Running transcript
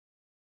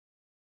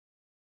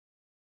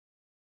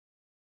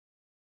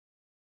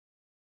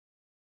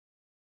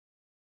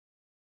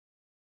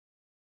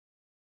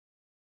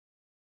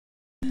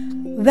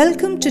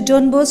Welcome to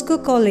Don Bosco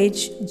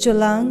College,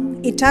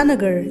 Jollang,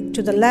 Itanagar,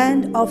 to the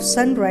land of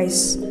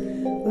sunrise,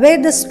 where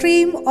the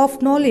stream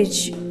of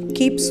knowledge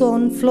keeps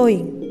on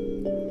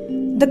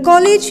flowing. The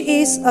college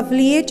is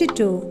affiliated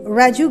to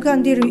Rajiv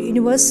Gandhi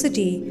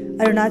University,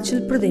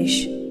 Arunachal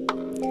Pradesh.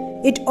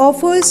 It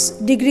offers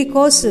degree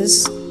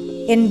courses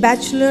in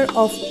Bachelor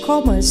of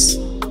Commerce,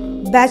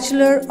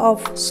 Bachelor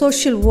of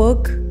Social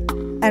Work,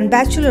 and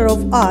Bachelor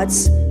of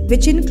Arts,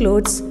 which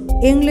includes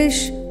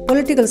English,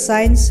 Political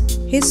Science,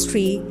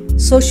 History,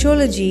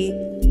 Sociology,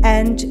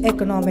 and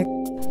Economics.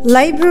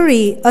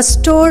 Library, a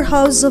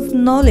storehouse of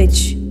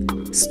knowledge.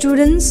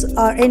 Students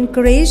are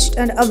encouraged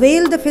and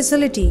avail the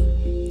facility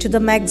to the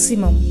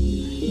maximum.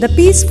 The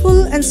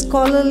peaceful and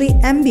scholarly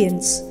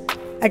ambience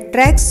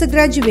attracts the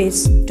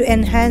graduates to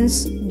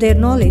enhance their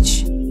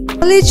knowledge.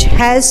 College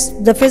has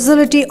the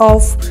facility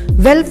of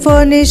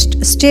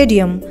well-furnished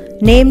stadium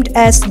named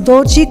as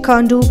Dorji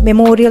Kandu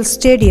Memorial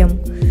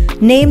Stadium,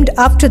 named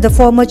after the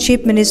former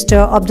Chief Minister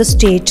of the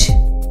state.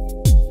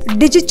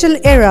 Digital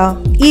era,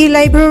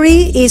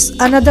 e-library is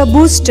another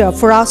booster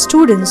for our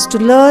students to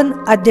learn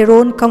at their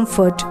own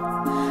comfort.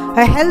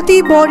 A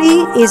healthy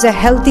body is a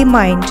healthy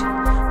mind.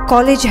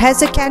 College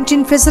has a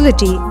canteen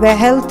facility where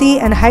healthy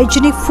and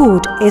hygienic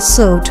food is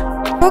served.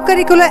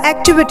 Co-curricular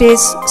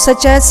activities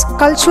such as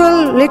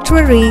cultural,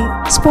 literary,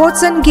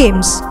 sports and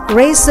games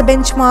raise the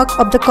benchmark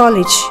of the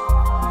college.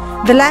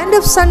 The land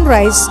of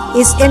sunrise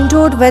is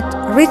endowed with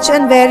rich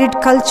and varied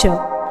culture.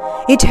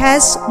 It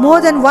has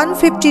more than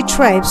 150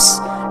 tribes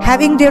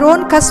having their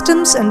own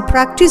customs and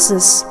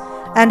practices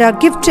and are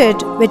gifted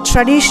with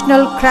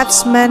traditional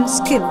craftsman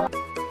skill.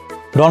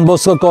 Don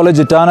Bosco College,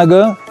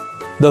 Itanagar,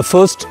 the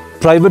first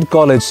private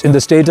college in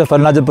the state of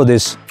Arunachal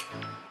Pradesh,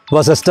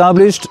 was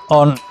established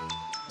on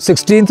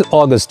 16th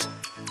August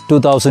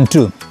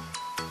 2002.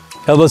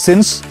 Ever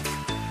since,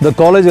 the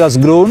college has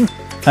grown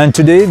and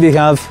today we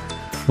have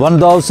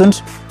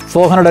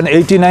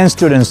 1,489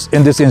 students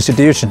in this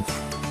institution,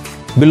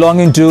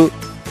 belonging to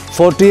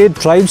 48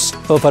 tribes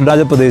of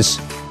Arunachal Pradesh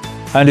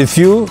and a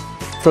few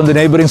from the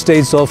neighboring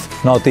states of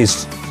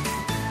Northeast.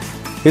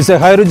 It's a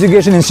higher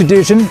education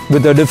institution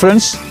with a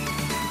difference,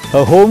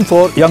 a home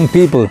for young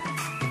people,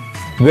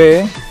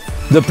 where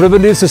the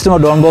preventive system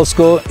of Don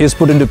Bosco is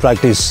put into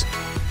practice.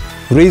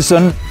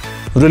 Reason,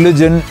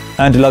 religion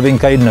and loving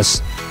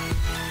kindness.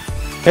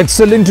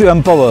 Excelling to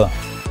empower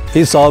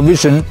is our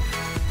vision,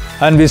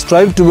 and we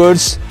strive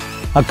towards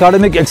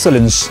academic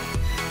excellence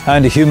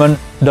and human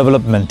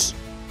development.